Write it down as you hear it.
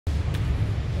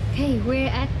Okay, we're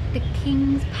at the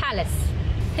King's Palace.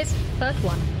 His first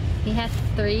one. He has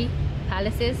 3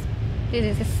 palaces. This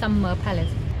is his summer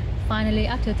palace. Finally,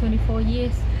 after 24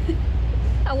 years.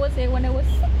 I was here when I was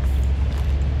 6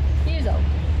 years old.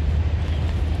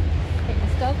 Okay,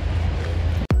 let's go.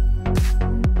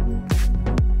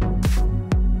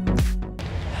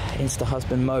 Insta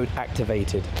husband mode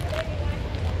activated.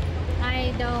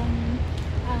 I don't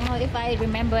know if I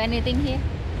remember anything here.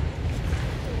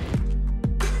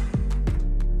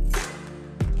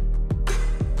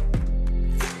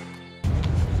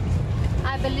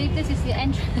 I believe this is the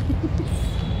entrance.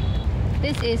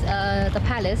 This is the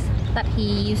palace that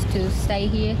he used to stay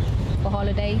here for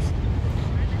holidays.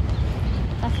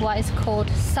 That's why it's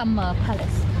called Summer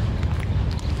Palace.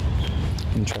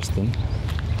 Interesting.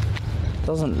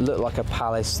 Doesn't look like a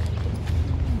palace.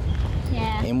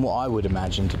 Yeah. In what I would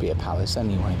imagine to be a palace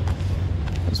anyway.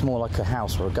 It's more like a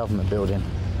house or a government building.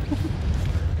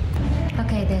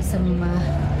 Okay, there's some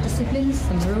disciplines,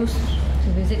 some rules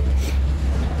to visit.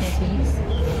 Please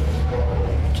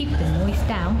keep the noise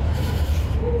down.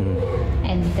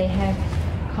 And they have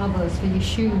covers for your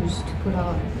shoes to put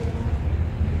on,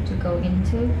 to go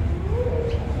into.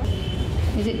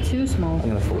 Is it too small? I'm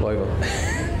gonna fall over.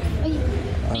 I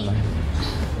don't know.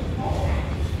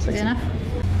 Is it enough?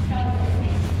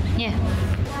 Yeah.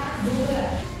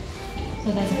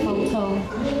 So there's a photo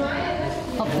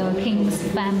of the king's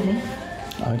family.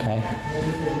 Okay.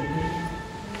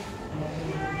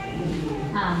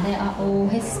 There are all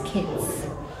his kids.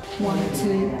 1,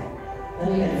 2,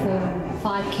 3, 4,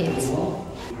 5 kids.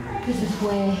 This is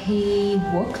where he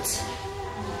worked.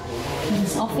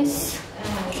 King's office.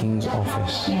 King's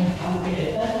office. Yeah.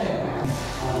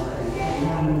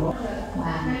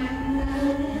 Wow.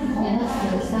 Yeah, that's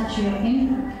the statue of him.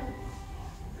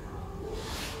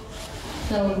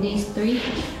 So these 3,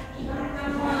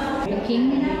 the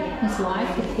king, his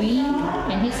wife, the queen,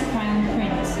 and his crown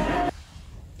prince.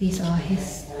 These are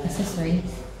his accessories.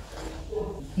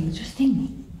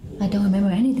 Interesting. I don't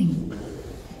remember anything.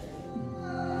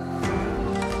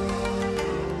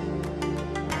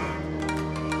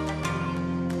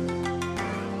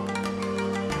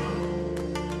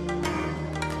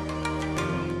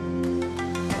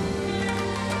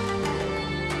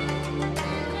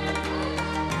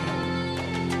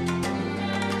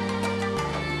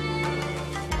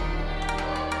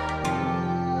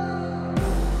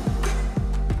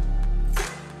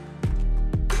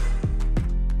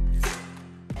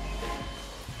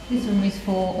 This room is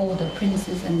for all the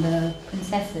princes and the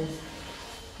princesses.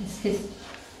 It's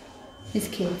his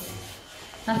kids.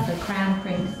 That's the crown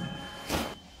prince.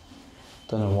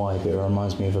 Don't know why, but it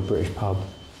reminds me of a British pub.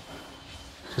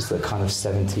 Just the kind of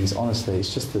 70s. Honestly,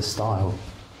 it's just the style.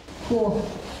 Cool.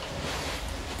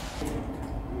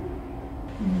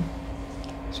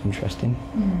 It's interesting.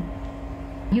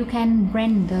 You can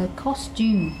rent the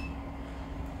costume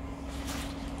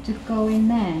to go in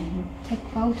there and take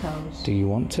photos. Do you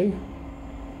want to?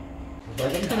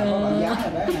 Back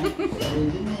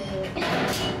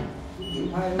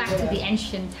to the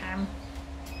ancient time.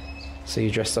 So you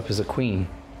dressed up as a queen?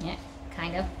 Yeah,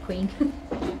 kind of queen.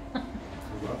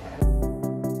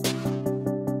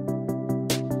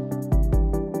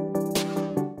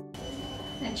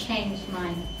 I changed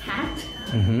my hat.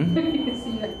 You can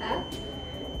see the hat.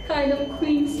 Kind of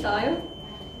queen style.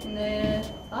 And the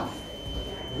buff.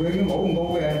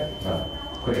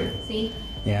 See?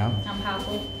 Yeah. I'm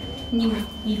powerful. Nhưng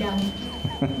đi đâu?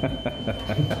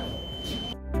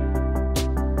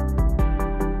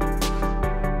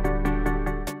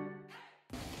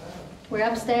 We're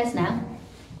upstairs now.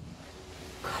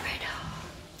 Corridor.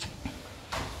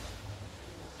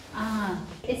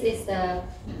 This is a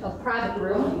private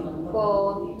room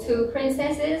for 2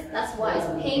 princesses. That's why it's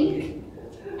pink.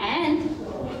 And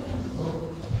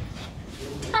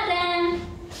ta-da!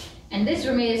 And this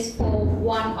room is for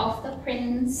one of the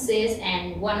princes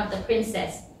and one of the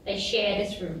princess. They share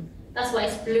this room. That's why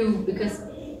it's blue, because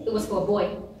it was for a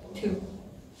boy too.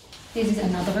 This is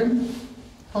another room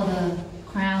for the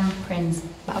crown prince,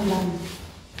 Bao Dai.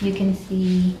 You can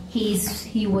see he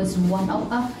was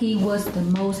he was the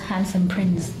most handsome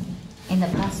prince in the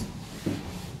past.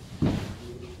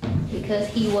 Because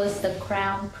he was the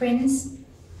crown prince,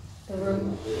 the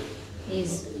room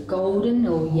is golden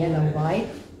or yellow white.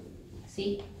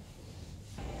 See?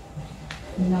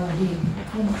 No idea.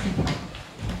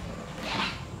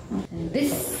 And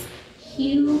this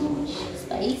huge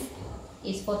space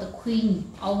is for the queen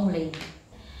only.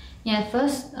 Yeah,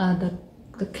 first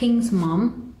the king's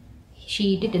mom,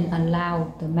 she didn't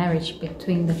allow the marriage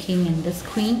between the king and this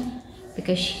queen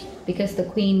because the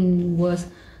queen was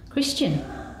Christian.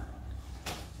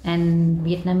 and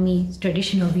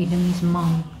traditional Vietnamese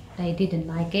monk, they didn't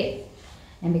like it,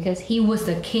 and because he was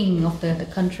the king of the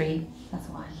country, that's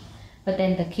why. But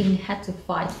then the king had to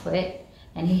fight for it,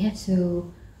 and he had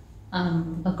to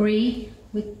agree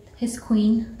with his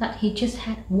queen that he just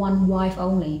had one wife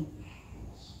only,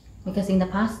 because in the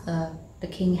past the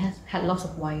king has had lots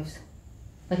of wives,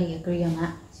 but he agreed on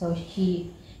that. So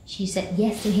she said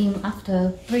yes to him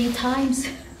after 3 times.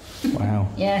 Wow.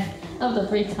 Yeah, after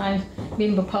 3 times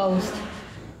being proposed,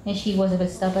 and she was a bit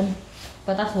stubborn,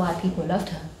 but that's why people loved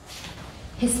her.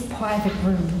 His private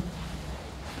room.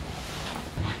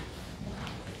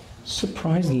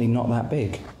 Surprisingly not that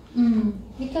big.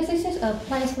 Because it's just a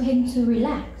place for him to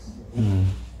relax.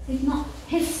 It's not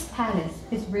his palace,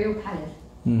 his real palace.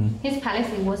 His palace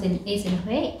is in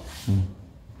Huế.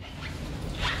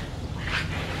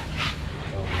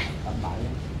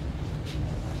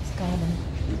 It's garden.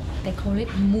 They call it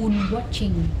moon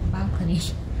watching balcony.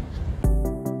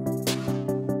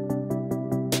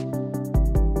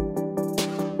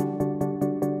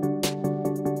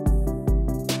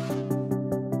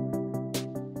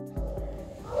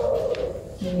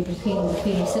 The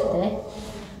people sit there,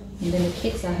 and then the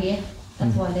kids are here.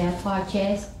 That's why there are 5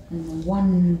 chairs and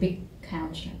 1 big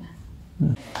couch like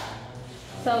that.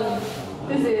 So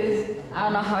this is, I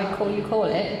don't know how you call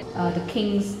it, the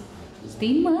king's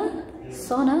steamer,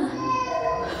 sauna.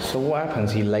 So what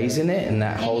happens? He lays in it, and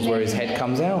that holds where his head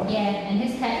comes out? Yeah, and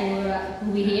his head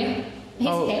will be here.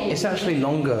 It's actually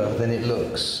longer than it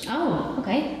looks. Oh,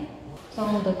 okay.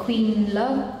 So the queen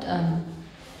loved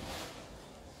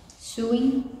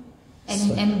sewing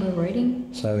and embroidering.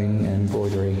 Sewing and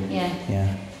embroidery. Yeah.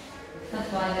 Yeah. That's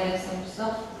why there's some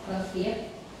stuff close here.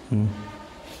 And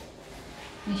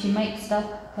she makes stuff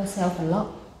herself a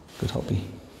lot. Good hobby.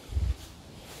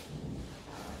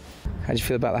 How do you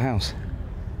feel about the house?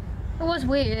 It was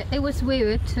weird. It was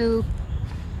weird to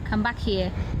come back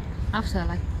here after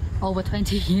like over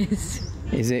 20 years.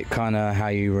 Is it kind of how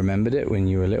you remembered it when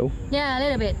you were little? Yeah, a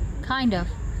little bit, kind of.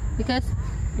 Because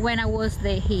when I was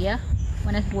here,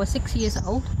 when I was 6 years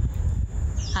old,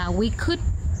 we could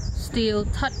still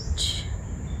touch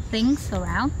things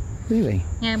around. Really?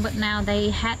 Yeah, but now they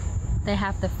have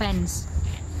the fence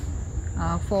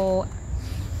for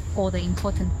all the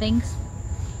important things.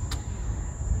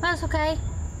 That's okay,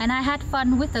 and I had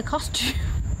fun with the costume.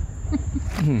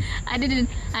 I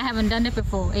haven't done it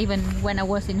before. Even when I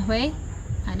was in Huế,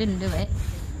 I didn't do it.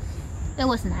 It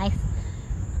was nice.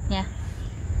 Yeah.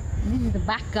 And this is the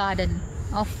back garden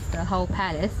of the whole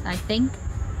palace, I think.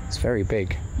 It's very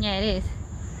big. Yeah, it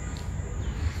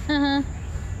is.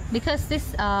 Because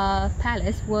this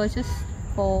palace was just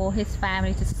for his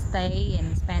family to stay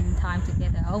and spend time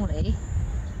together only.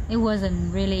 It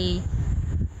wasn't really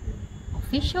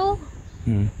official.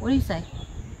 What do you say?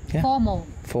 Yeah. Formal.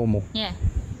 Yeah.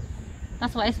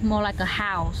 That's why it's more like a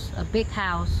house, a big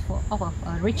house of a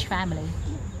rich family.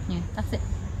 Yeah, that's it.